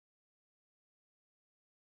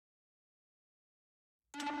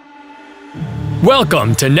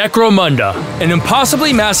Welcome to Necromunda, an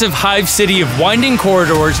impossibly massive hive city of winding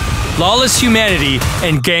corridors, lawless humanity,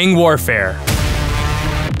 and gang warfare.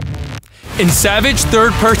 In savage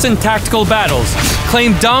third-person tactical battles,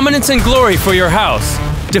 claim dominance and glory for your house,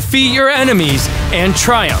 defeat your enemies, and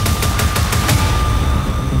triumph.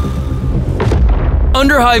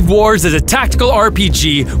 Underhive Wars is a tactical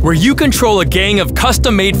RPG where you control a gang of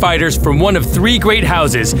custom-made fighters from one of three great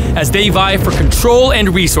houses as they vie for control and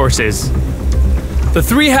resources. The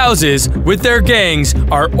three houses, with their gangs,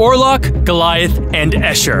 are Orlock, Goliath, and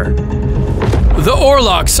Escher. The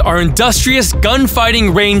Orlocks are industrious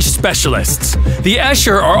gunfighting range specialists. The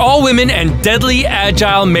Escher are all women and deadly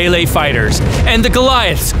agile melee fighters. And the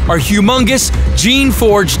Goliaths are humongous,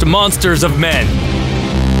 gene-forged monsters of men.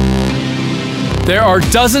 There are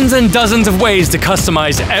dozens and dozens of ways to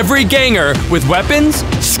customize every ganger with weapons,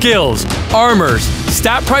 skills, armors,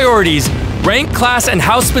 stat priorities, rank, class, and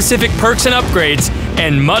house-specific perks and upgrades,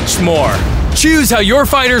 and much more. Choose how your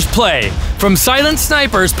fighters play, from silent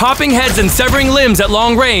snipers popping heads and severing limbs at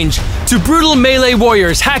long range, to brutal melee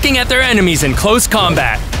warriors hacking at their enemies in close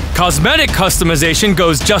combat. Cosmetic customization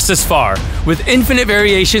goes just as far, with infinite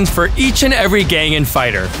variations for each and every gang and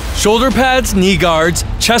fighter. Shoulder pads, knee guards,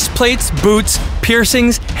 chest plates, boots,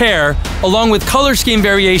 piercings, hair, along with color scheme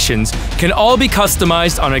variations, can all be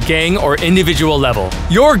customized on a gang or individual level.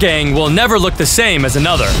 Your gang will never look the same as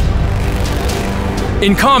another.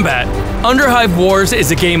 In combat, Underhive Wars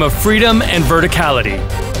is a game of freedom and verticality.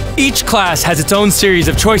 Each class has its own series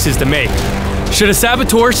of choices to make. Should a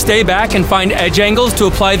saboteur stay back and find edge angles to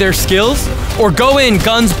apply their skills? Or go in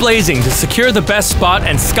guns blazing to secure the best spot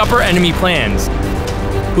and scupper enemy plans?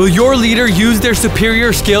 Will your leader use their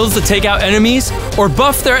superior skills to take out enemies? Or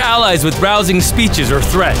buff their allies with rousing speeches or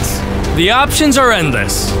threats? The options are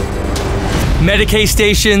endless. Medicae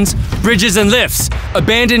stations, bridges and lifts,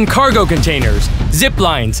 abandoned cargo containers, zip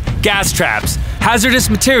lines, gas traps, hazardous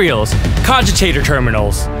materials, cogitator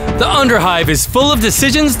terminals. The Underhive is full of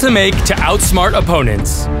decisions to make to outsmart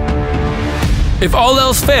opponents. If all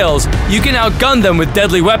else fails, you can outgun them with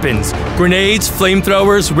deadly weapons, grenades,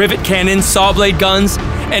 flamethrowers, rivet cannons, saw blade guns,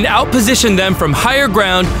 and outposition them from higher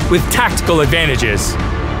ground with tactical advantages.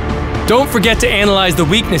 Don't forget to analyze the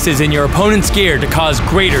weaknesses in your opponent's gear to cause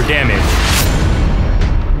greater damage.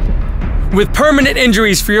 With permanent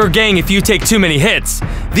injuries for your gang if you take too many hits,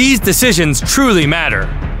 these decisions truly matter.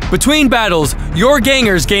 Between battles, your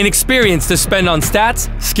gangers gain experience to spend on stats,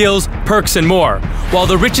 skills, perks, and more, while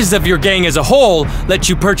the riches of your gang as a whole let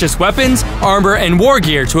you purchase weapons, armor, and war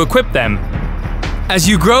gear to equip them. As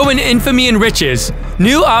you grow in infamy and riches,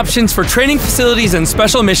 new options for training facilities and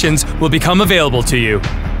special missions will become available to you.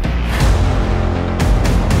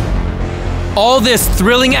 All this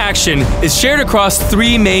thrilling action is shared across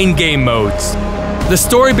three main game modes. The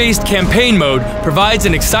story-based campaign mode provides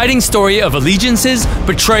an exciting story of allegiances,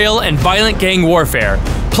 betrayal, and violent gang warfare,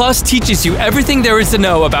 plus teaches you everything there is to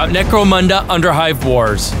know about Necromunda Underhive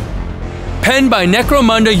Wars. Penned by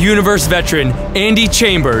Necromunda Universe veteran Andy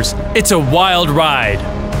Chambers, it's a wild ride.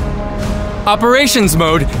 Operations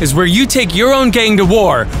mode is where you take your own gang to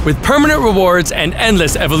war with permanent rewards and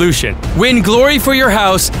endless evolution. Win glory for your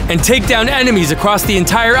house and take down enemies across the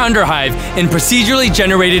entire Underhive in procedurally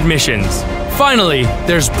generated missions. Finally,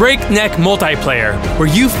 there's breakneck multiplayer, where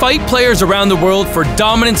you fight players around the world for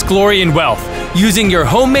dominance, glory, and wealth, using your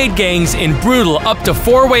homemade gangs in brutal up to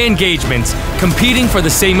 4-way engagements, competing for the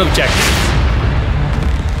same objectives.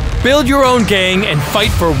 Build your own gang and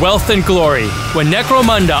fight for wealth and glory when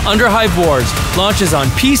Necromunda Underhive Wars launches on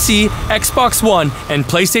PC, Xbox One, and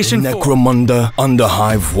PlayStation 4. Necromunda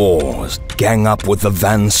Underhive Wars. Gang up with the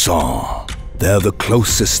Van Saw. They're the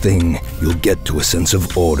closest thing you'll get to a sense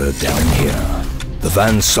of order down here. The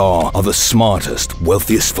Van Saw are the smartest,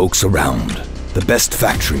 wealthiest folks around. The best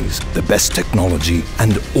factories, the best technology,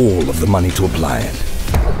 and all of the money to apply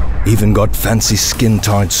it. Even got fancy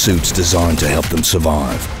skin-tight suits designed to help them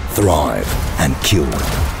survive, thrive, and kill.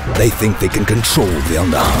 They think they can control the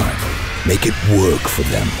Underhive, make it work for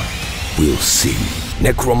them. We'll see.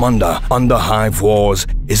 Necromunda Underhive Wars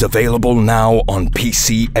is available now on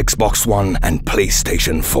PC, Xbox One, and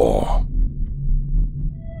PlayStation 4.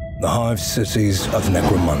 The hive cities of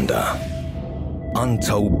Necromunda.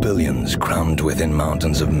 Untold billions crammed within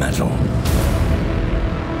mountains of metal.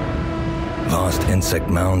 Vast insect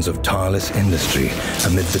mounds of tireless industry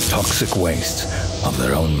amid the toxic wastes of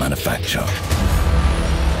their own manufacture.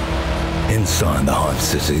 Inside the hive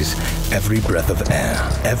cities, every breath of air,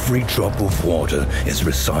 every drop of water is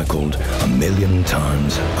recycled 1,000,000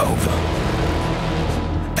 times over.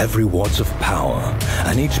 every watt's of power,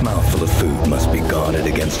 and each mouthful of food must be guarded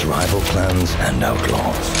against rival clans and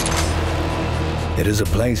outlaws. It is a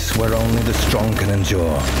place where only the strong can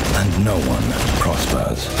endure, and no one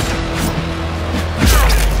prospers.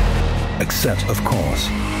 Except, of course,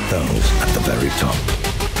 those at the very top.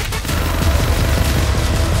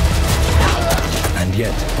 And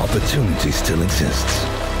yet, opportunity still exists.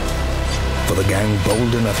 For the gang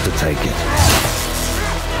bold enough to take it.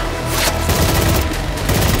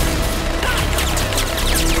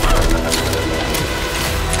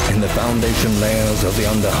 In the foundation layers of the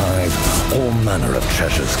Underhive, all manner of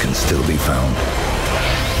treasures can still be found.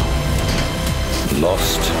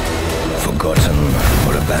 Lost, forgotten,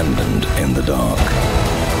 or abandoned in the dark.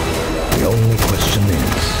 The only question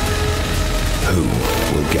is, who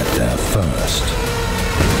will get there first?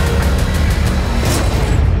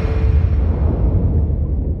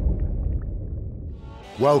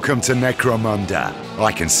 Welcome to Necromunda.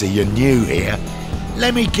 I can see you're new here.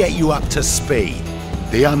 Let me get you up to speed.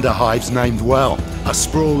 The Underhive's named well. A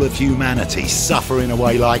sprawl of humanity suffering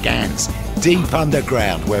away like ants. Deep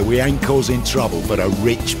underground where we ain't causing trouble but are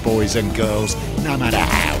rich boys and girls, no matter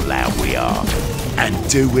how loud we are. And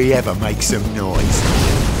do we ever make some noise?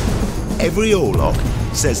 Every Orlock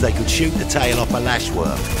says they could shoot the tail off a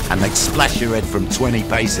lashworm and they'd splash your head from 20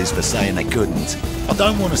 paces for saying they couldn't. I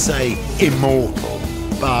don't want to say immortal,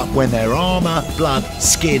 but when their armour, blood,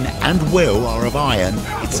 skin and will are of iron,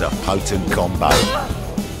 it's a potent combo.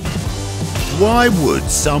 Why would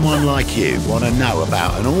someone like you want to know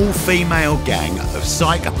about an all-female gang of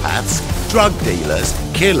psychopaths, drug dealers,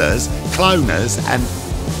 killers, cloners and...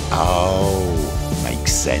 Oh,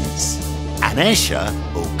 makes sense. And Escher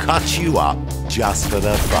will cut you up just for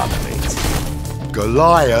the fun of it.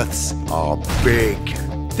 Goliaths are big.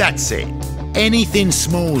 That's it. Anything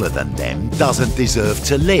smaller than them doesn't deserve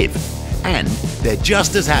to live. And they're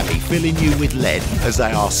just as happy filling you with lead as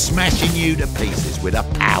they are smashing you to pieces with a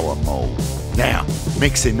power maul. Now,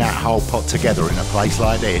 mixing that whole pot together in a place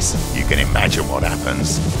like this, you can imagine what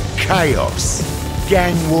happens. Chaos,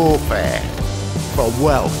 gang warfare, for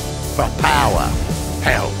wealth, for power,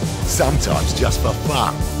 hell, sometimes just for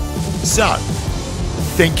fun. So,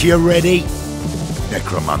 think you're ready?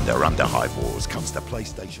 Necromunda Underhive Wars comes to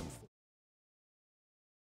PlayStation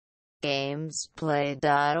 4.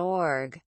 Gamesplay.org